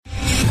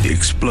The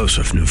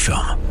explosive new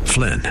film,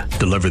 Flynn,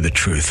 deliver the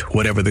truth,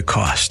 whatever the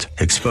cost,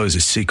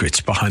 exposes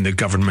secrets behind the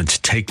government's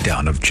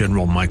takedown of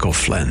General Michael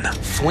Flynn.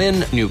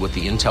 Flynn knew what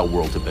the intel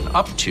world had been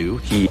up to.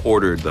 He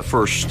ordered the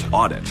first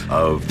audit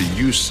of the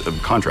use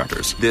of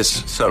contractors.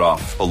 This set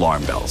off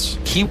alarm bells.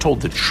 He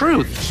told the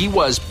truth. He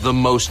was the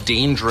most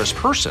dangerous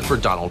person for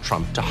Donald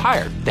Trump to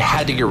hire. They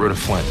had to get rid of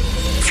Flynn.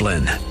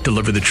 Flynn,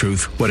 deliver the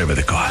truth, whatever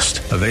the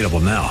cost. Available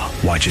now.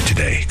 Watch it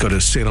today. Go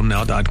to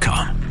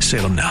salemnow.com.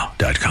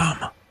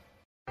 salemnow.com.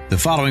 The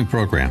following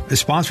program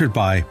is sponsored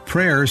by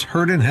Prayers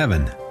Heard in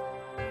Heaven.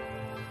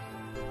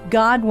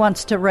 God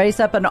wants to raise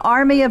up an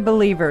army of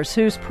believers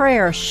whose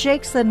prayer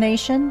shakes the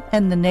nation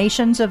and the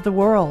nations of the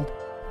world.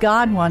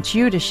 God wants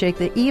you to shake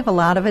the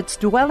evil out of its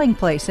dwelling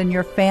place in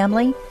your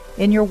family,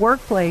 in your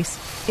workplace,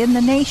 in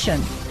the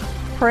nation.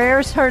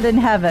 Prayers Heard in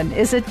Heaven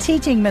is a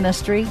teaching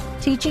ministry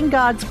teaching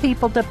God's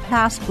people to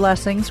pass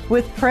blessings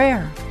with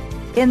prayer.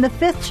 In the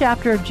 5th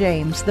chapter of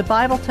James, the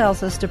Bible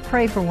tells us to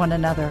pray for one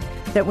another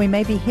that we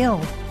may be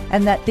healed,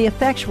 and that the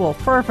effectual,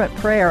 fervent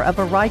prayer of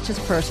a righteous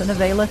person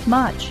availeth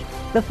much.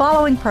 The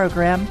following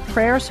program,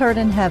 Prayers Heard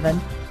in Heaven,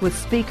 with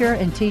speaker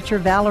and teacher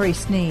Valerie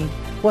Sneed,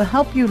 will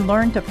help you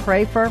learn to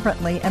pray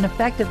fervently and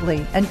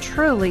effectively and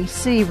truly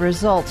see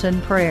results in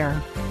prayer.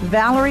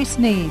 Valerie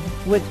Sneed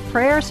with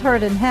Prayers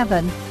Heard in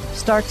Heaven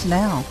starts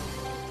now.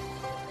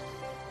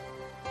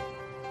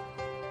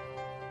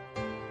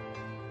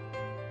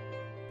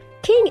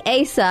 King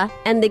Asa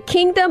and the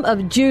kingdom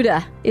of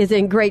Judah is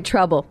in great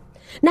trouble.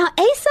 Now,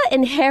 Asa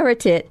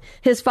inherited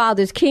his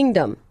father's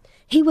kingdom.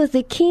 He was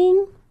the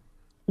king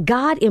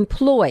God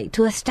employed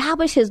to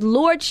establish his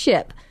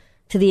lordship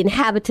to the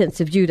inhabitants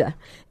of Judah.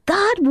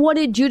 God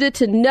wanted Judah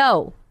to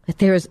know that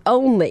there is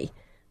only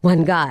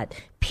one God.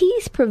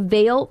 Peace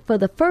prevailed for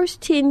the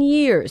first 10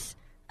 years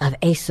of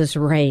Asa's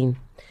reign.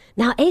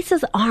 Now,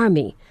 Asa's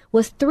army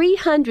was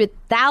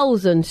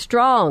 300,000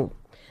 strong.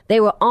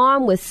 They were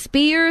armed with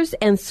spears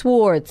and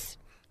swords.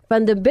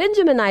 From the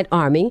Benjaminite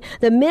army,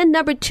 the men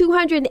numbered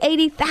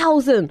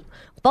 280,000.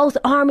 Both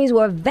armies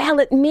were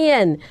valiant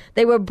men.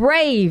 They were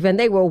brave and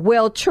they were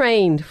well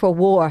trained for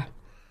war.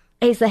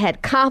 Asa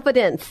had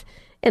confidence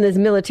in his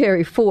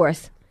military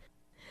force.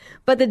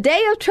 But the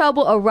day of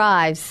trouble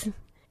arrives.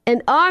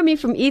 An army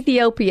from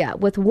Ethiopia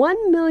with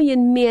 1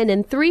 million men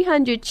and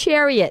 300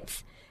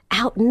 chariots,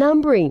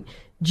 outnumbering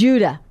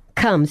Judah,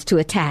 comes to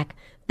attack.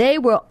 They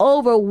were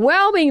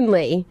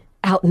overwhelmingly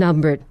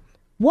outnumbered.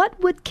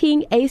 What would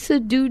King Asa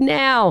do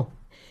now?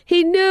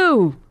 He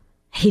knew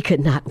he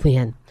could not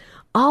win.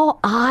 All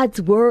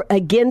odds were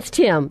against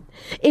him.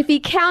 If he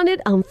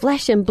counted on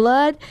flesh and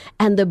blood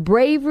and the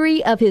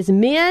bravery of his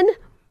men,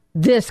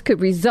 this could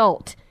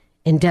result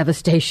in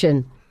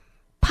devastation,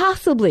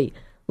 possibly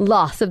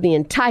loss of the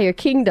entire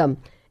kingdom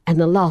and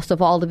the loss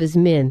of all of his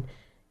men,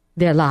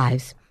 their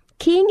lives.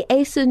 King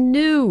Asa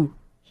knew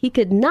he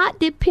could not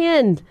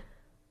depend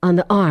on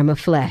the arm of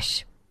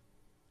flesh.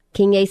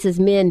 King Asa's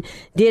men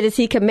did as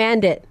he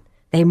commanded.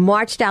 They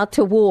marched out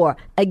to war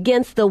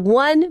against the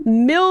 1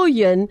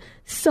 million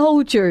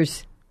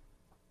soldiers.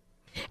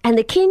 And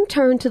the king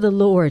turned to the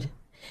Lord.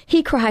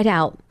 He cried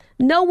out,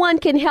 "No one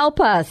can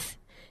help us.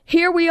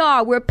 Here we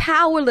are. We're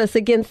powerless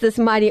against this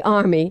mighty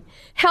army.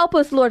 Help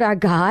us, Lord our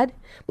God.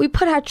 We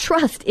put our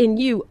trust in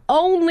you,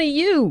 only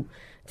you,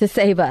 to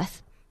save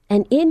us.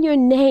 And in your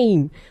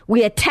name,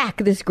 we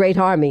attack this great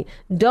army.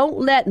 Don't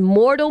let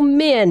mortal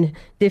men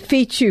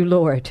defeat you,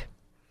 Lord."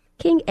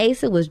 King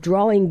Asa was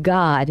drawing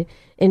God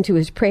into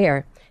his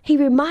prayer. He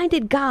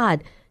reminded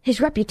God his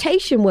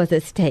reputation was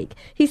at stake.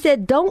 He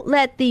said, "Don't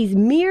let these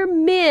mere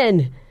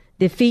men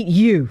defeat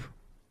you."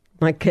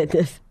 My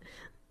goodness.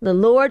 The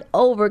Lord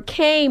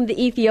overcame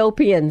the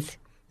Ethiopians.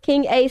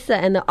 King Asa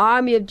and the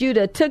army of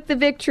Judah took the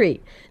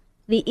victory.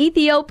 The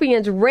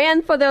Ethiopians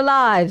ran for their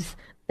lives.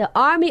 The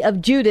army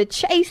of Judah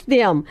chased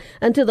them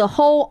until the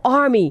whole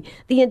army,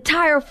 the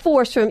entire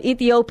force from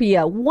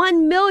Ethiopia,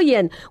 1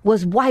 million,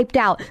 was wiped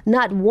out.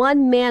 Not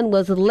one man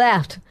was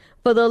left,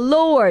 for the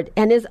Lord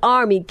and his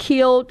army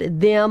killed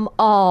them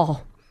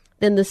all.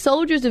 Then the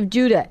soldiers of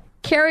Judah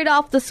carried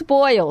off the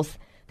spoils.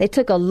 They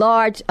took a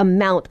large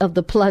amount of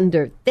the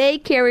plunder. They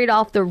carried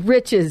off the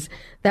riches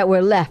that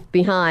were left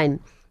behind.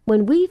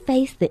 When we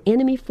face the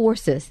enemy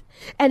forces,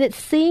 and it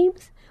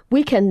seems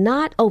we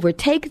cannot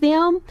overtake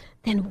them,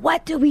 then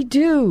what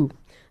do?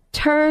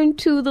 Turn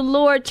to the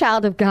Lord,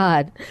 child of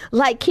God,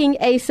 like King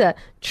Asa,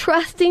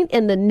 trusting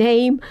in the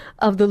name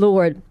of the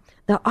Lord.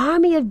 The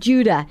army of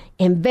Judah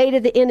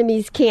invaded the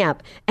enemy's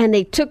camp, and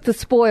they took the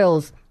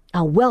spoils.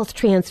 A wealth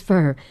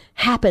transfer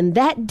happened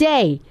that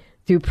day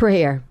through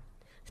prayer.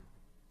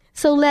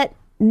 So let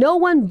no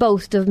one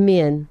boast of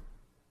men,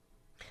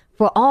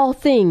 for all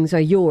things are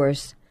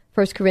yours.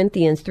 1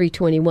 Corinthians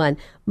 3:21.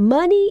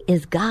 Money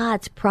is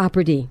God's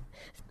property.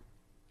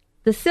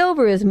 The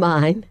silver is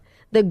mine,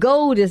 the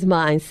gold is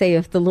mine,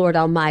 saith the Lord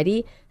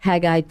Almighty.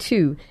 Haggai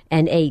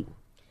 2:8.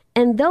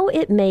 And though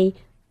it may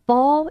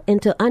fall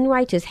into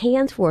unrighteous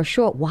hands for a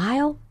short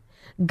while,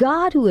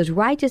 God, who is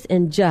righteous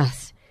and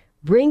just,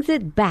 brings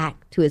it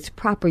back to its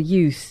proper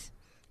use,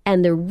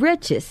 and the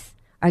riches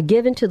are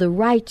given to the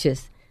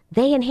righteous.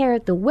 They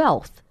inherit the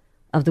wealth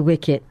of the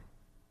wicked.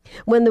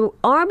 When the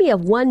army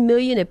of 1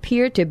 million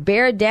appeared to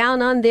bear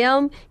down on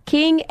them,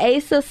 King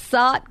Asa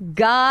sought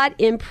God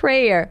in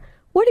prayer.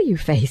 What are you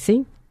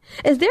facing?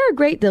 Is there a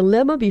great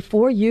dilemma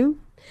before you?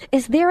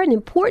 Is there an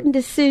important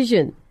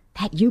decision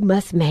that you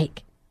must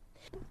make?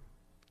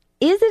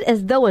 Is it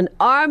as though an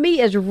army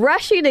is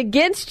rushing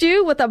against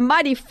you with a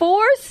mighty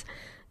force?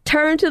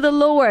 Turn to the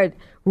Lord.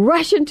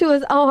 Rush into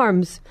his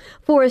arms.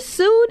 For as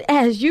soon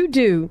as you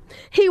do,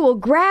 he will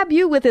grab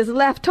you with his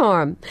left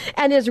arm,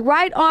 and his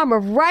right arm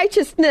of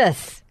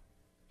righteousness,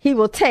 he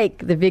will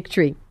take the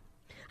victory.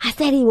 I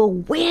said he will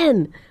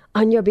win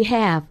on your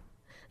behalf.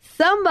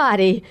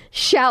 Somebody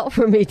shout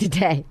for me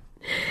today.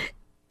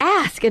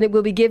 Ask, and it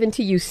will be given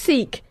to you.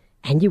 Seek,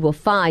 and you will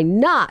find.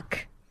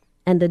 Knock,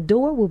 and the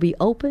door will be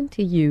open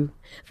to you.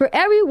 For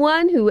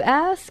everyone who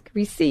asks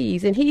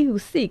receives, and he who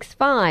seeks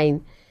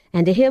finds,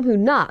 and to him who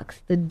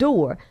knocks, the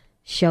door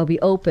shall be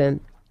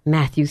open.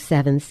 Matthew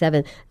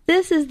 7:7.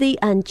 This is the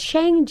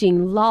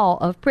unchanging law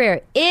of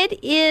prayer.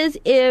 It is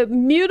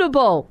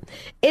immutable.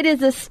 It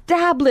is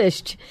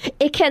established.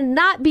 It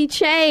cannot be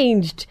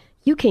changed.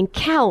 You can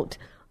count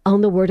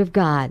on the word of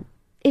God.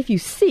 If you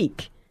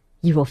seek,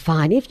 you will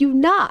find. If you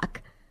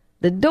knock,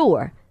 the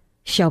door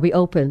shall be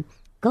open.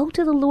 Go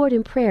to the Lord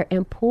in prayer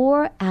and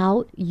pour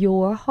out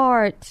your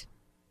heart.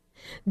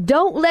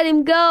 Don't let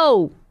him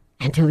go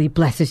until he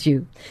blesses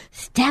you.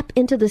 Step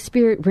into the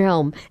spirit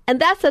realm.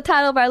 And that's the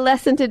title of our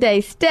lesson today.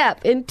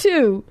 Step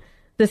into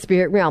the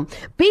spirit realm.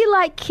 Be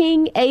like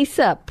King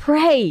Asa.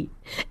 Pray,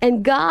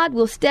 and God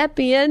will step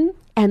in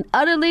and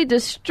utterly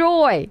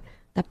destroy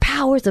the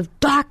powers of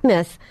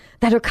darkness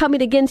that are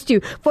coming against you.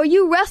 For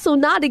you wrestle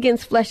not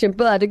against flesh and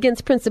blood,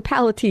 against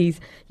principalities.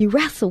 You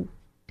wrestle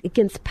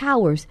against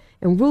powers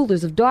and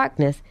rulers of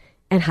darkness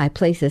and high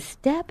places.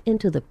 Step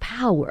into the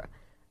power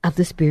of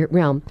the spirit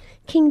realm.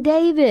 King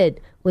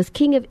David was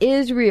king of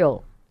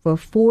Israel for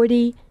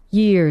 40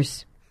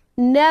 years.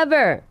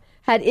 Never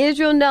had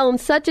Israel known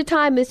such a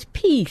time as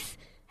peace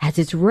as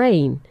its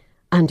reign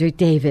under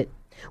David.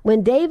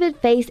 When David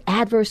faced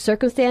adverse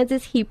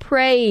circumstances, he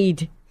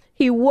prayed.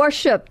 He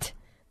worshiped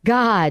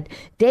God.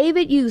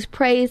 David used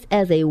praise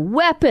as a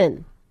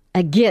weapon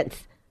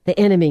against the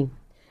enemy.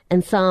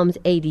 In Psalms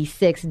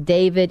 86,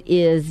 David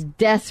is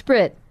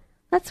desperate.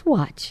 Let's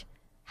watch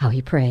how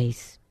he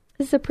prays.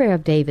 This is a prayer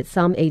of David,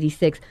 Psalm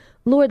 86.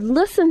 Lord,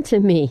 listen to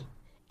me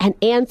and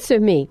answer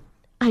me.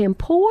 I am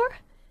poor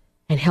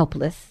and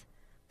helpless.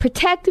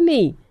 Protect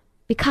me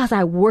because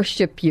I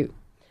worship you.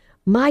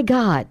 My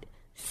God,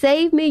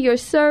 save me, your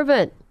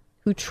servant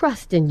who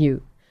trusts in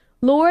you.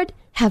 Lord,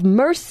 have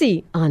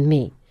mercy on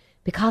me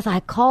because I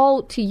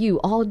called to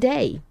you all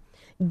day.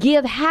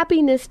 Give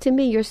happiness to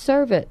me, your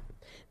servant,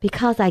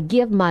 because I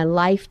give my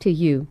life to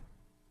you.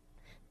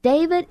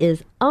 David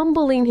is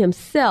humbling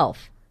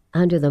himself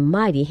under the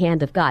mighty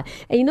hand of God.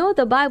 And you know what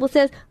the Bible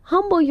says?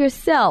 Humble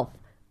yourself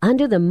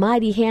under the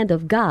mighty hand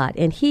of God,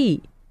 and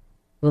he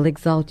will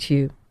exalt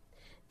you.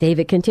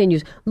 David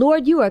continues,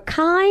 Lord, you are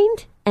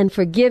kind and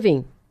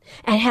forgiving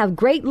and have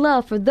great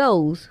love for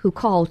those who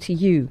call to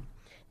you.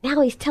 Now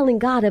he's telling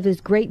God of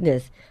his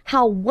greatness,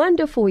 how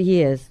wonderful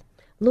he is.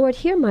 Lord,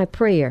 hear my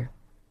prayer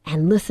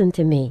and listen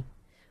to me.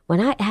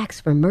 When I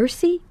ask for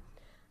mercy,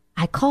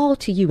 I call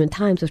to you in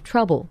times of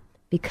trouble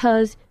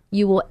because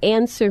you will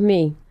answer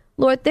me.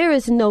 Lord, there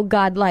is no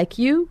God like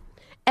you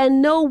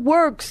and no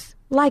works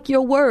like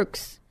your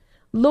works.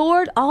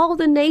 Lord, all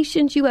the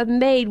nations you have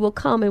made will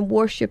come and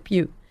worship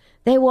you.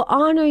 They will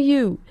honor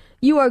you.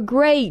 You are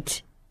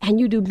great and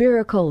you do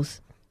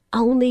miracles.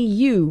 Only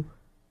you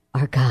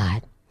are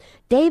God.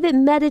 David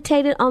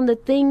meditated on the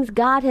things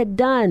God had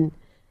done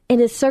in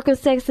his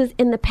circumstances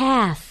in the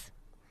past.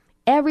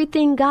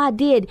 Everything God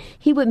did,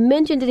 he would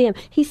mention to him.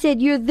 He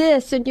said, you're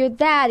this and you're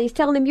that. He's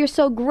telling him, you're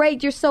so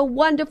great, you're so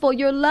wonderful,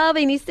 you're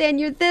loving. He's saying,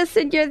 you're this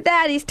and you're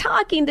that. He's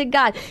talking to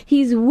God.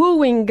 He's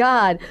wooing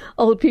God,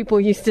 old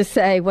people used to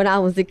say when I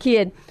was a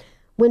kid.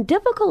 When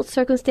difficult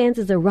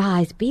circumstances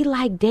arise, be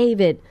like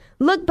David.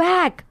 Look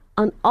back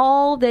on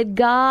all that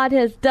God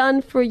has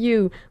done for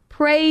you,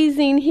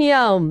 praising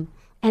him.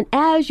 And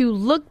as you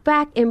look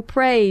back in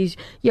praise,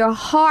 your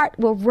heart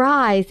will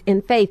rise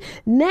in faith.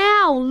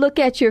 Now look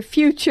at your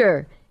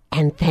future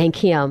and thank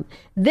him.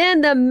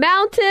 Then the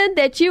mountain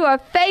that you are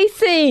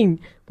facing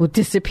will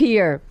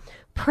disappear,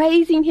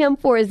 praising him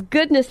for his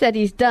goodness that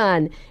he's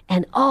done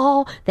and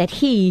all that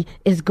he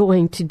is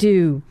going to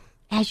do.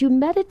 As you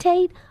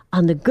meditate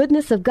on the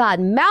goodness of God,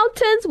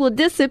 mountains will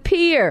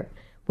disappear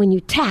when you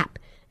tap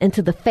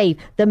into the faith.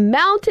 The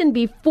mountain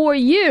before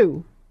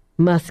you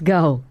must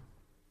go.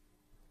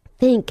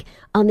 Think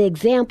on the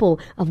example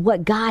of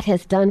what God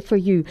has done for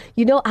you.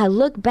 You know, I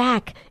look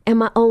back in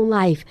my own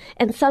life,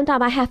 and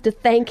sometimes I have to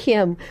thank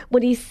him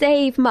when he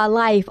saved my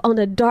life on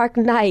a dark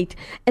night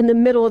in the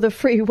middle of the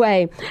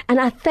freeway. And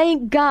I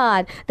thank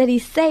God that he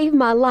saved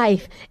my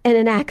life in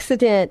an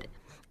accident.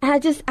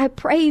 And I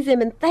praise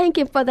him and thank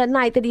him for the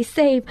night that he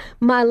saved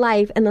my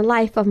life and the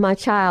life of my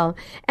child.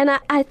 And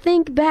I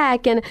think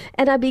back and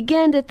I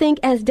begin to think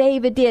as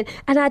David did.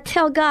 And I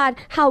tell God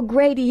how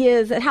great he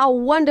is and how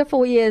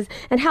wonderful he is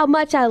and how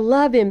much I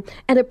love him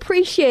and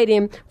appreciate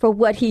him for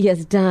what he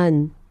has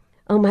done.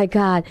 Oh my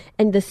God.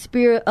 And the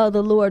Spirit of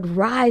the Lord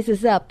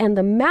rises up and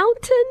the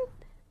mountain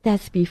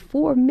that's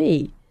before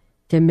me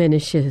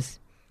diminishes.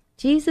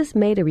 Jesus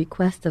made a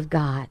request of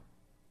God.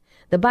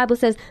 The Bible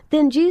says,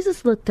 then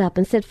Jesus looked up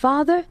and said,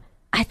 Father,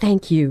 I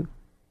thank you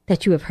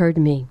that you have heard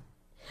me.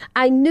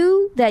 I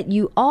knew that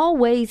you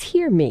always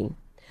hear me,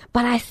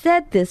 but I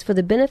said this for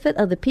the benefit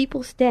of the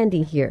people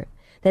standing here,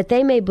 that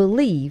they may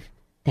believe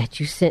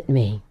that you sent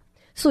me.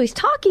 So he's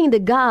talking to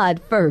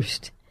God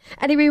first.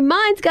 And he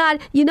reminds God,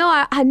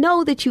 I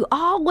know that you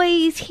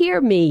always hear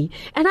me,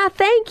 and I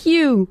thank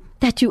you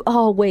that you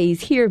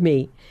always hear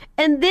me.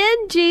 And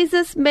then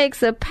Jesus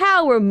makes a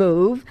power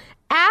move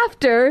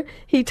after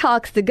he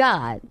talks to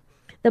God.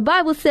 The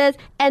Bible says,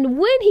 and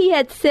when he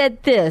had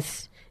said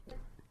this,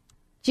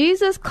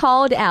 Jesus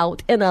called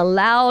out in a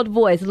loud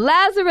voice,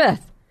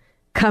 Lazarus,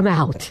 come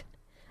out.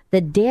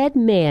 The dead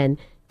man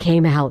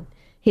came out,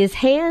 his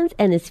hands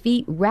and his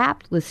feet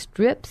wrapped with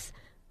strips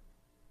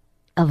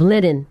of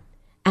linen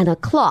and a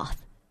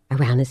cloth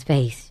around his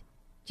face.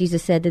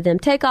 Jesus said to them,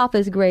 take off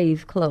his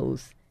grave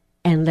clothes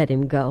and let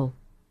him go.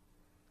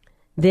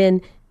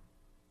 Then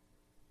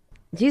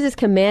Jesus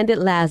commanded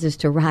Lazarus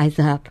to rise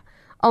up.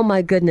 Oh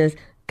my goodness,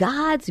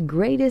 God's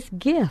greatest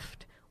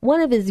gift,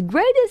 one of his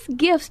greatest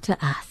gifts to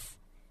us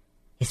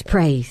is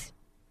praise.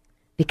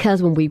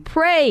 Because when we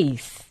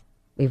praise,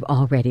 we've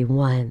already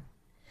won.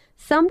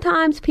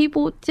 Sometimes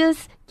people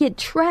just get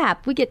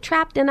trapped. We get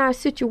trapped in our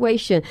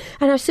situation,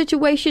 and our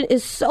situation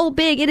is so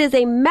big. It is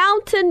a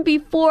mountain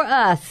before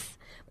us.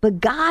 But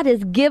God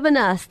has given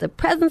us the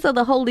presence of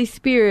the Holy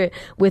Spirit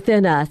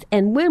within us.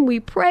 And when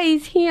we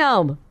praise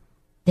him,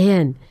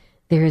 then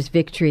there is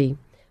victory.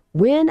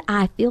 When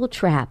I feel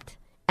trapped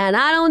and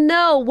I don't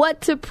know what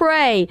to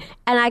pray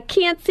and I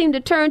can't seem to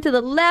turn to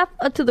the left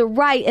or to the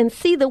right and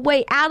see the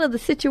way out of the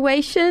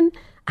situation,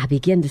 I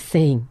begin to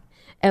sing.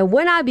 And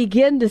when I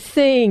begin to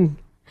sing,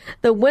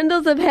 the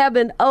windows of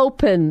heaven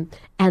open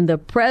and the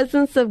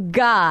presence of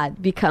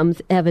God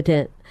becomes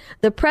evident.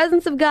 The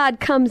presence of God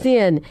comes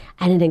in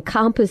and it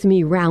encompasses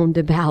me round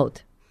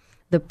about.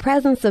 The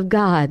presence of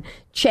God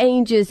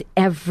changes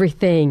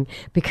everything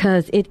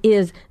because it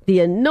is the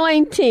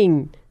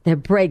anointing that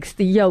breaks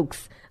the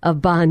yokes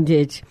of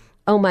bondage.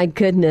 Oh my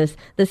goodness,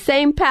 the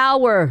same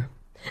power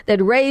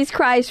that raised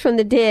Christ from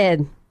the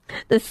dead,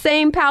 the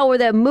same power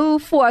that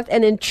moved forth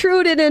and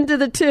intruded into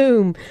the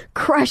tomb,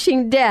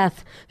 crushing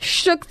death,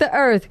 shook the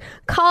earth,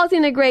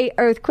 causing a great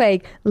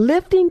earthquake,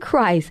 lifting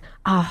Christ,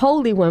 our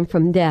Holy One,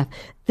 from death.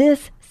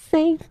 This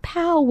same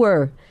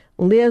power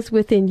lives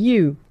within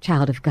you,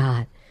 child of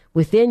God,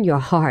 within your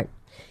heart.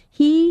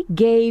 He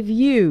gave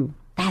you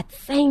that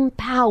same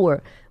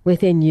power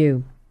within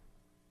you.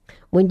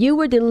 When you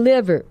were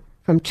delivered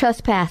from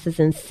trespasses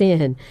and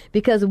sin,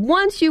 because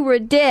once you were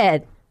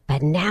dead,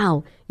 but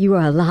now you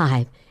are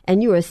alive,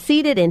 and you are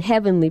seated in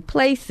heavenly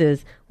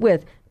places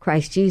with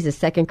Christ Jesus,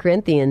 2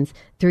 Corinthians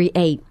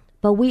 3:8.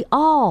 But we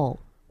all,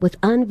 with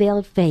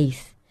unveiled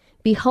face,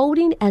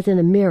 beholding as in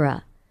a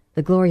mirror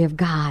the glory of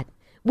God,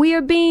 we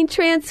are being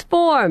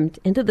transformed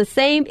into the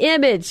same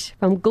image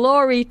from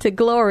glory to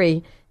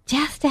glory,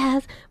 just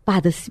as by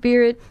the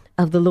Spirit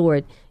of the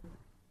Lord.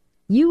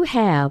 You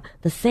have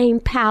the same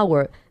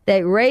power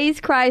that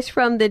raised Christ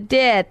from the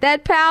dead.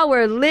 That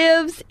power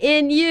lives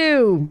in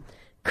you.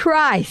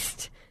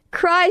 Christ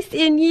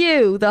in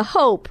you, the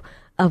hope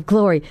of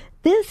glory.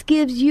 This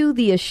gives you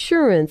the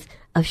assurance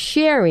of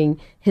sharing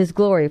his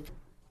glory.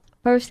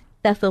 1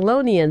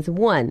 Thessalonians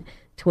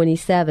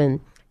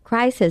 1:27.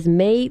 Christ has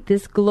made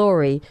this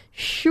glory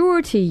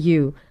sure to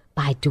you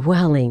by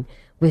dwelling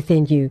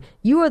within you.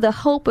 You are the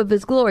hope of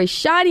his glory,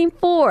 shining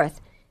forth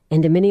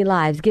into many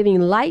lives, giving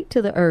light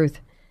to the earth.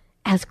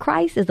 As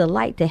Christ is the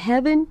light to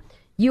heaven,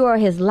 you are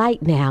his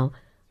light now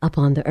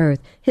upon the earth.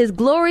 His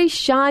glory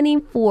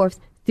shining forth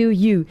through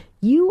you.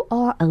 You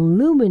are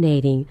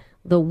illuminating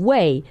the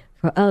way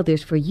for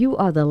others, for you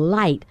are the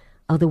light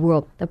of the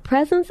world. The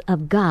presence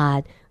of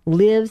God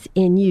lives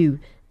in you.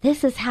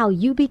 This is how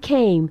you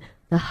became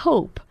the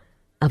hope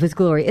of his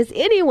glory. Is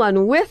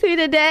anyone with me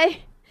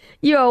today?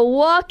 You're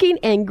walking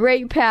in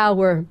great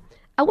power.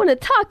 I want to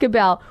talk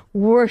about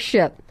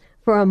worship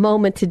for a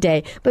moment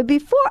today. But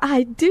before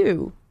I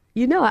do,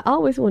 I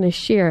always want to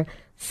share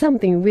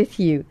something with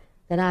you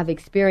that I've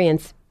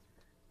experienced.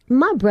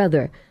 My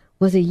brother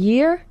was 1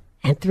 year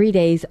and 3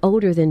 days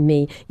older than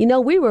me.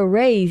 We were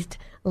raised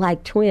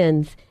like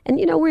twins. And,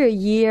 we're 1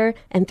 year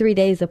and 3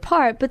 days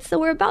apart, but so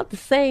we're about the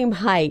same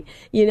height.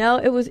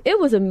 It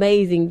was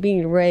amazing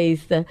being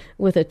raised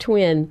with a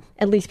twin.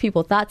 At least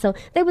people thought so.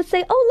 They would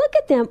say, oh, look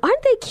at them.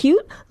 Aren't they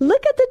cute?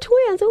 Look at the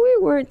twins. Well, we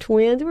weren't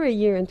twins. We're 1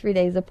 year and 3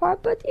 days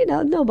apart, but,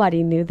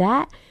 nobody knew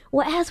that.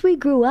 Well, as we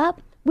grew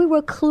up, we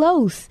were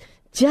close,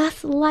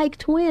 just like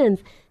twins.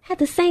 had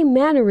the same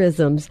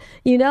mannerisms,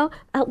 you know.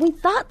 We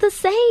thought the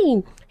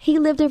same. He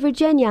lived in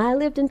Virginia. I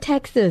lived in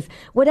Texas.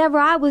 Whatever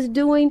I was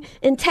doing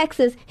in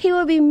Texas, he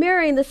would be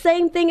mirroring the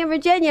same thing in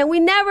Virginia. We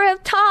never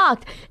have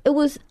talked. It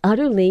was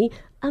utterly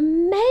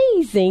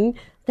amazing,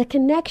 the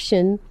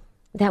connection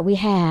that we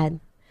had.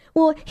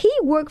 Well, he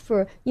worked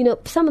for, you know,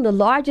 some of the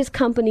largest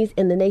companies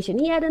in the nation.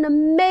 He had an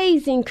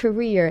amazing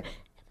career.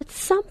 But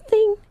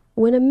something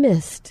went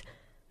amiss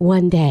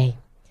one day.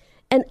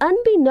 And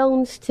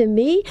unbeknownst to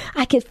me,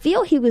 I could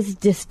feel he was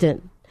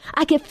distant.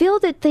 I could feel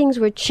that things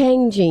were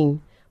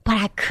changing, but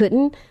I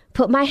couldn't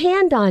put my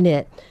hand on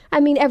it. I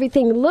mean,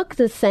 everything looked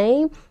the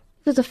same.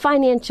 It was a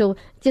financial,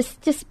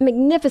 just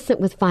magnificent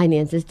with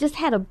finances, just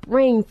had a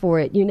brain for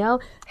it, you know.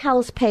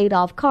 House paid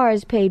off,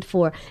 cars paid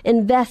for,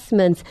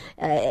 investments,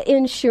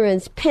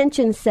 insurance,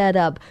 pension set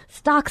up,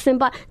 stocks and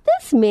bonds.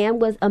 This man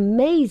was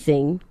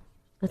amazing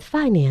with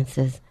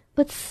finances,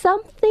 but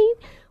something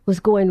was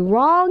going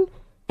wrong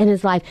in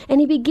his life,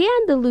 and he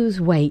began to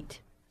lose weight,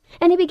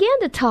 and he began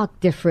to talk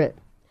different,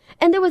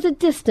 and there was a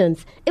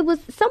distance. It was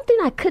something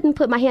I couldn't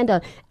put my hand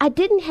on. I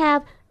didn't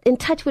have in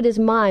touch with his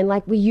mind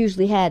like we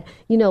usually had,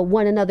 you know,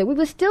 one another. We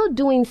were still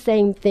doing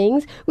same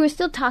things. We were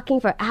still talking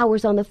for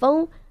hours on the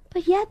phone,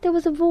 but yet there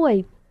was a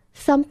void.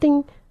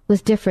 Something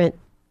was different.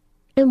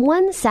 And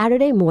one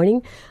Saturday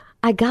morning,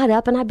 I got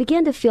up and I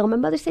began to feel, my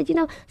mother said, you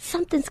know,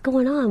 something's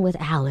going on with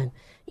Alan.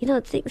 You know,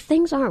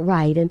 things aren't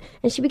right. And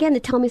she began to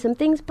tell me some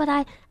things, but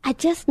I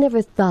just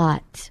never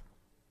thought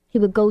he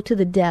would go to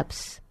the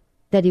depths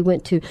that he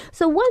went to.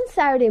 So one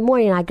Saturday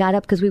morning, I got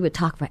up because we would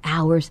talk for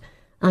hours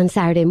on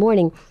Saturday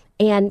morning.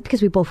 And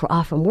because we both were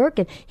off from work,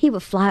 and he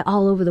would fly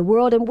all over the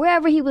world, and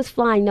wherever he was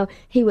flying, you know,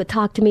 he would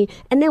talk to me.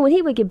 And then when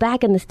he would get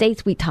back in the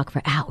States, we'd talk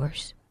for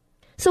hours.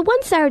 So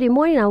one Saturday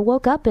morning, I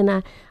woke up and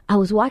I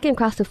was walking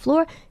across the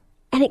floor,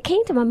 and it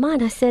came to my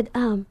mind. I said,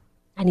 I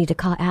need to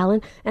call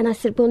Alan. And I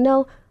said, well,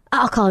 no,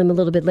 I'll call him a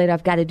little bit later.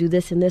 I've got to do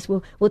this and this.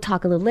 We'll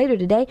talk a little later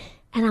today.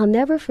 And I'll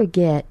never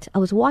forget, I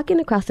was walking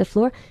across the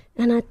floor,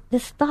 and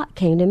this thought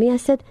came to me. I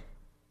said,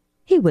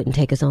 he wouldn't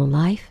take his own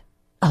life.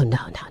 Oh, no.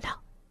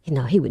 You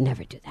know, he would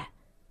never do that.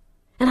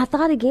 And I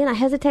thought again, I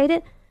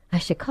hesitated. I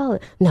should call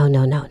it. No.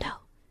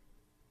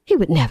 He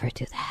would never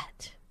do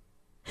that.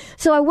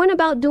 So I went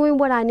about doing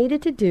what I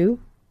needed to do.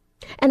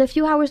 And a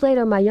few hours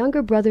later, my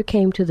younger brother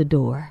came to the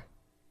door.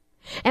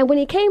 And when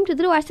he came to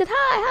the door, I said,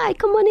 hi,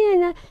 come on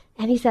in.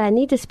 And he said, I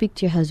need to speak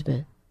to your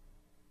husband.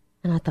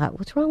 And I thought,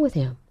 what's wrong with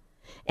him?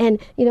 And,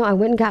 you know, I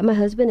went and got my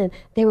husband, and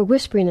they were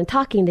whispering and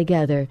talking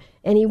together.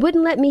 And he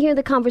wouldn't let me hear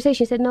the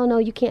conversation. He said, no,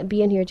 you can't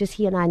be in here. Just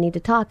he and I need to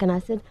talk. And I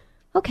said,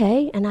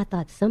 okay. And I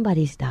thought,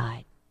 somebody's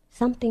died.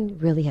 Something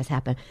really has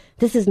happened.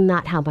 This is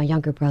not how my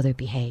younger brother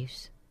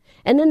behaves.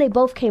 And then they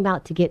both came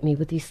out to get me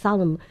with these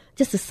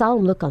just a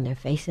solemn look on their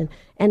face.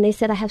 And they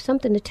said, I have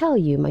something to tell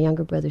you, my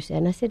younger brother said.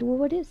 And I said, well,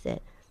 what is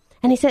it?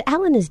 And he said,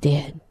 Alan is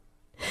dead.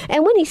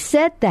 And when he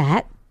said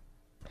that,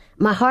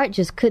 my heart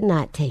just could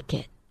not take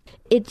it.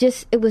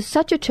 It was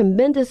such a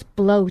tremendous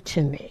blow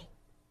to me.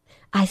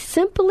 I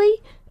simply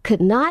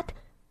could not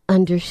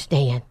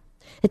understand.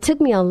 It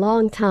took me a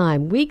long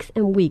time, weeks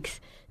and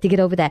weeks, to get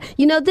over that.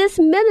 You know, this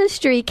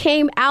ministry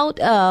came out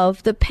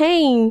of the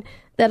pain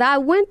that I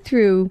went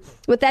through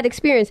with that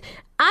experience.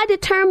 I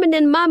determined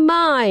in my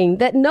mind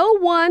that no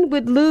one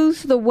would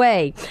lose the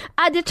way.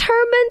 I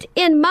determined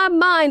in my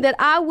mind that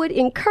I would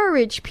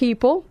encourage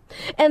people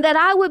and that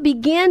I would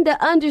begin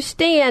to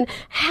understand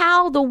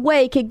how the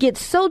way could get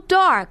so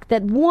dark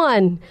that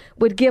one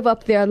would give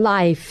up their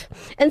life.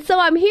 And so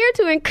I'm here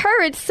to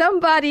encourage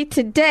somebody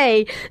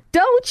today.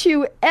 Don't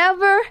you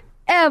ever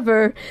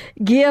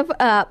give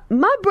up.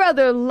 My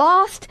brother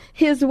lost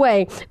his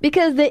way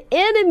because the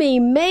enemy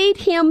made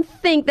him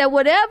think that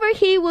whatever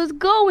he was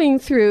going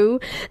through,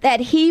 that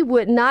he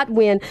would not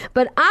win.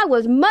 But I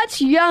was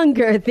much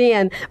younger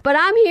then. But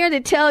I'm here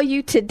to tell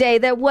you today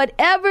that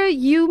whatever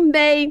you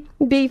may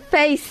be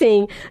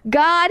facing,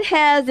 God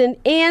has an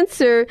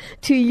answer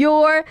to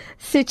your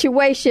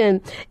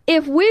situation.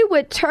 If we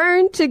would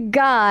turn to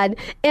God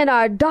in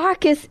our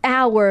darkest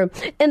hour,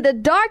 in the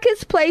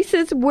darkest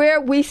places where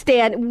we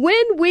stand, when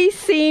we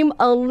seem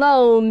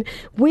alone,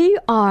 we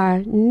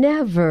are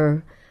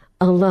never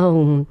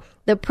alone.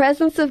 The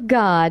presence of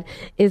God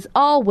is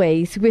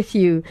always with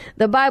you.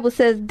 The Bible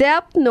says,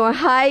 depth nor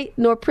height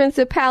nor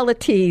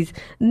principalities,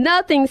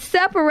 nothing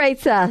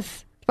separates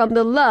us from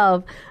the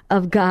love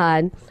of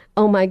God.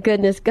 Oh my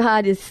goodness,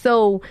 God is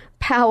so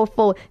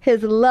powerful.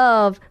 His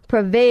love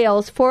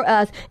prevails for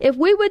us. If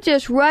we would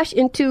just rush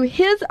into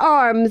his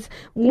arms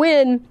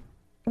when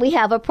we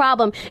have a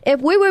problem.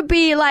 If we would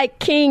be like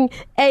King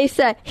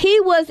Asa, he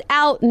was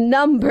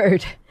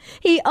outnumbered.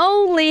 He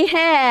only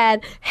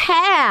had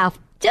half,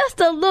 just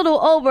a little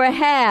over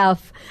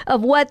half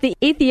of what the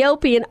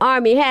Ethiopian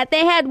army had.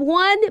 They had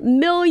 1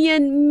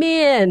 million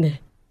men.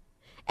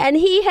 And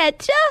he had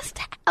just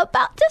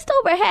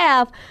over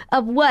half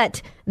of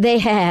what they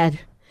had.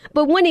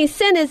 But when he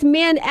sent his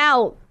men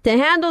out to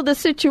handle the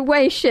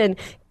situation,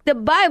 The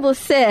Bible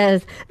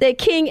says that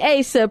King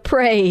Asa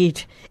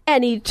prayed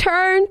and he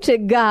turned to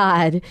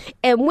God.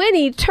 And when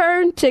he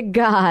turned to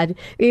God,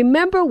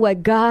 remember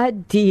what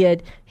God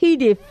did. He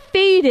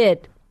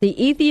defeated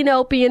the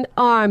Ethiopian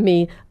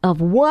army of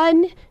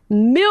 1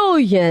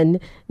 million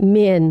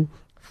men.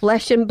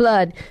 Flesh and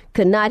blood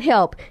could not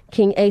help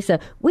King Asa.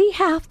 We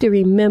have to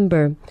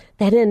remember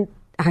that in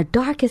our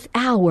darkest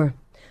hour,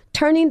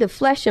 turning to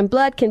flesh and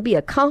blood can be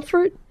a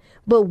comfort,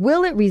 but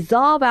will it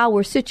resolve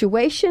our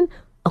situation?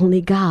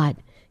 Only God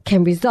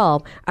can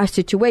resolve our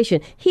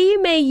situation. He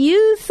may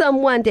use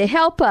someone to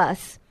help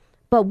us,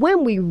 but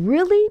when we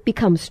really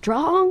become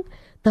strong,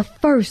 the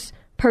first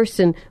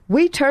person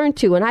we turn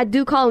to, and I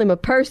do call him a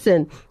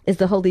person, is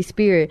the Holy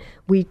Spirit.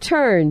 We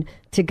turn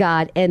to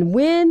God, and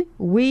when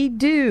we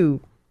do,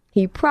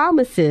 he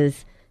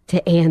promises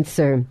to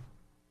answer.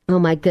 Oh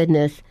my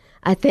goodness.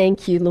 I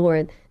thank you,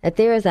 Lord, that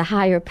there is a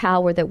higher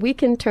power that we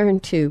can turn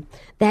to,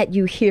 that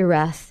you hear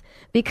us.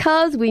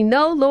 Because we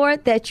know,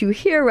 Lord, that you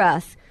hear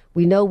us,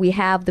 we know we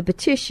have the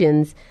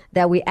petitions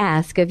that we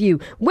ask of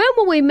you. When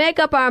will we make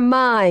up our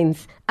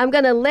minds? I'm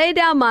going to lay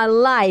down my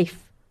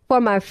life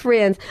for my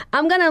friends.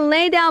 I'm going to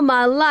lay down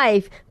my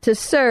life to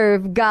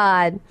serve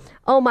God.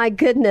 Oh, my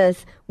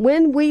goodness.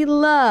 When we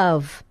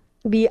love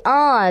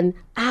beyond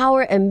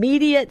our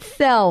immediate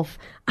self,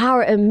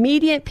 our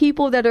immediate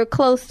people that are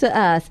close to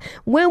us,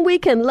 when we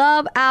can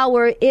love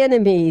our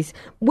enemies,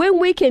 when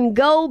we can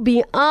go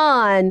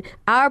beyond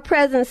our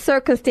present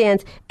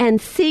circumstance and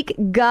seek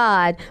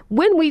God,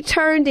 when we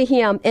turn to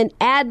him in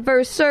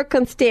adverse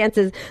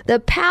circumstances, the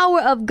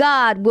power of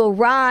God will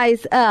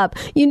rise up.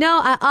 You know,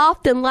 I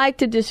often like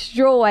to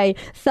destroy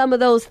some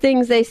of those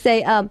things they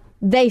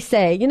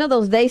say, you know,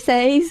 those they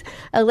says.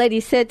 A lady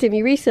said to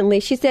me recently,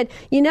 she said,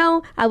 you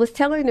know, I was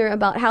telling her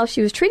about how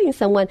she was treating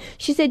someone.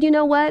 She said, you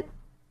know what?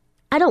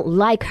 I don't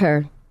like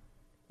her,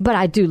 but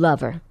I do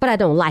love her, but I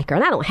don't like her,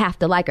 and I don't have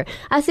to like her.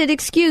 I said,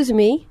 excuse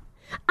me,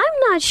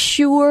 I'm not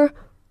sure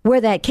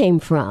where that came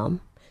from.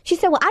 She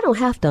said, well, I don't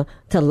have to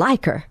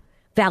like her,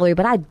 Valerie,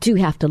 but I do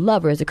have to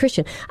love her as a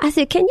Christian. I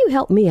said, can you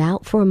help me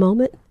out for a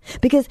moment?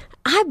 Because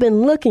I've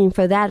been looking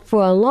for that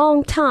for a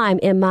long time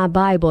in my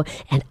Bible,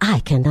 and I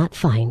cannot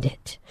find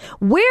it.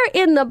 Where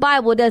in the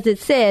Bible does it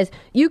says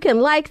you can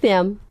like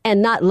them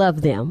and not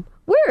love them?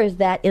 Where is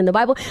that in the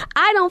Bible?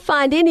 I don't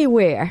find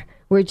anywhere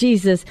where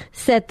Jesus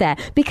said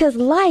that, because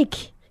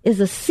like is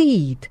a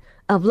seed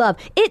of love.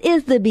 It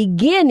is the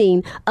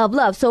beginning of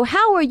love. So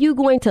how are you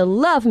going to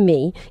love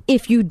me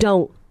if you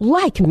don't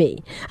like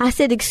me? I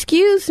said,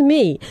 excuse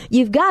me,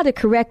 you've got to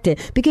correct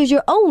it, because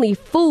you're only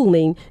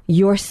fooling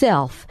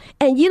yourself,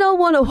 and you don't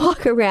want to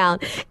walk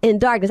around in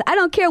darkness. I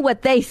don't care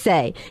what they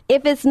say.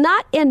 If it's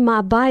not in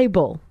my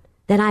Bible,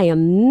 then I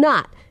am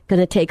not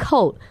going to take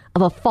hold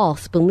of a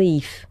false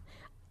belief.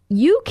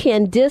 You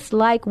can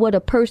dislike what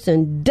a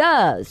person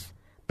does,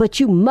 but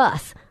you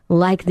must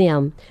like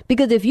them.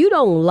 Because if you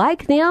don't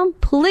like them,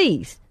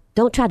 please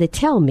don't try to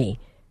tell me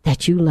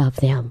that you love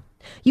them.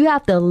 You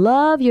have to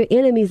love your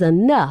enemies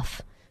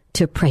enough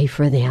to pray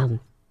for them.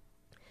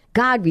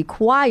 God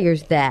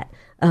requires that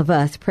of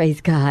us,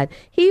 praise God.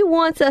 He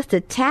wants us to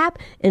tap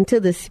into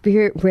the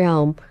spirit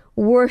realm.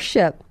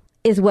 Worship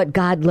is what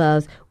God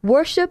loves.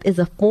 Worship is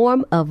a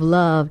form of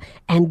love,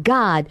 and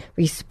God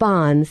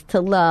responds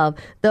to love.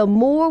 The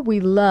more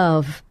we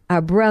love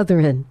our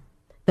brethren,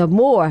 the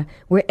more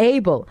we're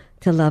able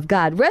to love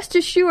God. Rest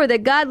assured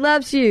that God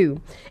loves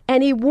you,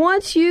 and he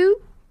wants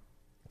you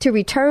to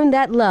return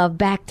that love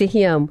back to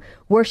him.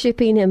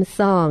 Worshiping him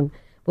song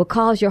will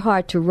cause your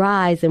heart to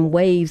rise in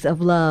waves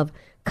of love,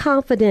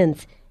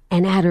 confidence,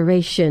 and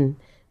adoration.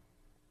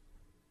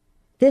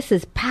 This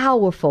is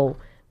powerful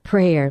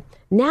prayer.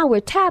 Now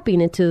we're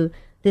tapping into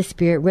the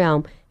spirit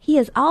realm. He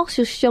is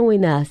also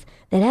showing us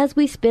that as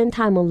we spend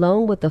time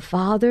alone with the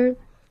Father,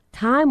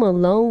 time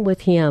alone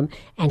with him,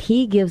 and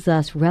he gives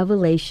us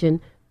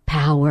revelation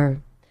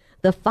power.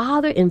 The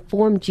Father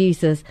informed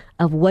Jesus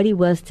of what he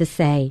was to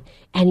say,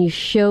 and he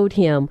showed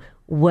him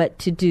what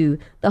to do.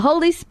 The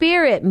Holy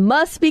Spirit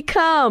must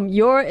become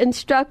your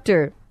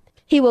instructor.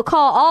 He will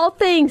call all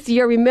things to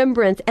your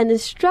remembrance and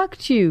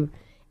instruct you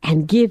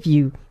and give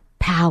you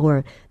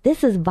power.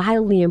 This is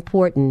vitally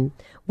important.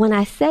 When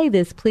I say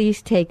this,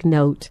 please take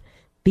note.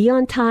 Be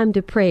on time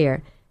to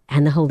prayer,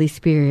 and the Holy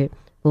Spirit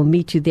will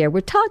meet you there.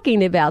 We're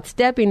talking about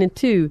stepping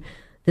into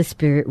the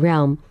spirit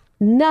realm.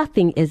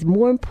 Nothing is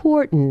more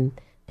important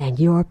than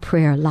your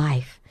prayer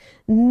life.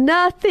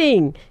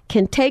 Nothing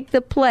can take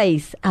the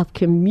place of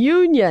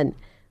communion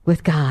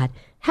with God.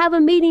 Have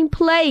a meeting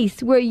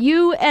place where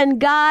you and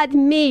God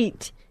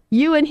meet,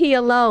 you and he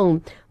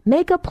alone.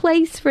 Make a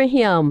place for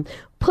him.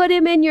 Put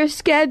him in your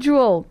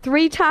schedule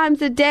 3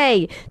 times a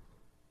day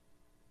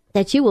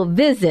that you will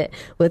visit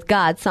with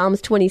God.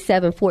 Psalms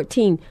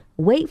 27:14.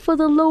 Wait for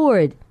the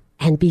Lord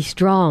and be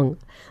strong.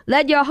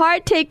 Let your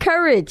heart take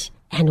courage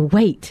and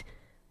wait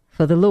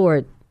for the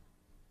Lord.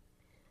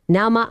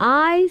 Now my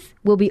eyes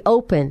will be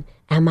open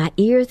and my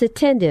ears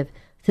attentive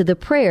to the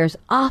prayers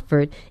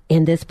offered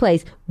in this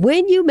place.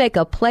 When you make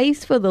a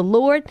place for the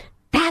Lord,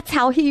 That's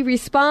how he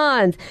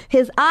responds.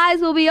 His eyes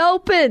will be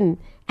open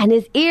and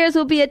his ears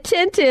will be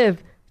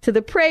attentive to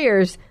the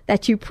prayers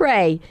that you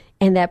pray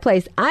in that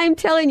place. I'm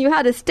telling you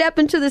how to step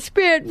into the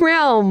spirit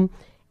realm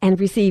and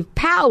receive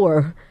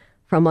power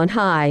from on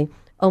high.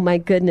 Oh my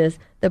goodness,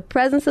 the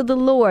presence of the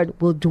Lord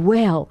will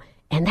dwell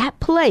in that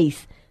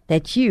place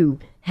that you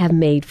have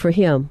made for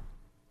him.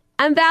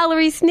 I'm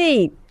Valerie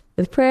Sneed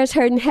with Prayers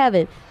Heard in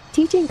Heaven,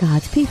 teaching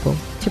God's people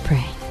to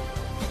pray.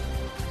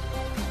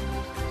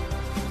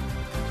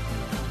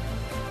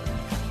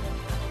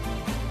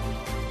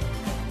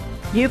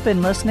 You've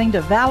been listening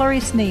to Valerie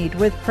Sneed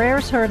with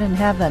Prayers Heard in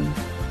Heaven.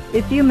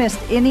 If you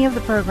missed any of the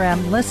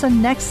program,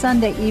 listen next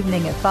Sunday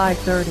evening at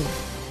 5:30.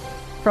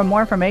 For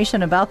more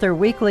information about their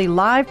weekly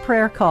live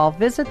prayer call,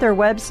 visit their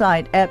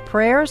website at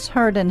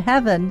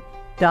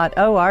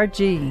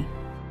prayersheardinheaven.org.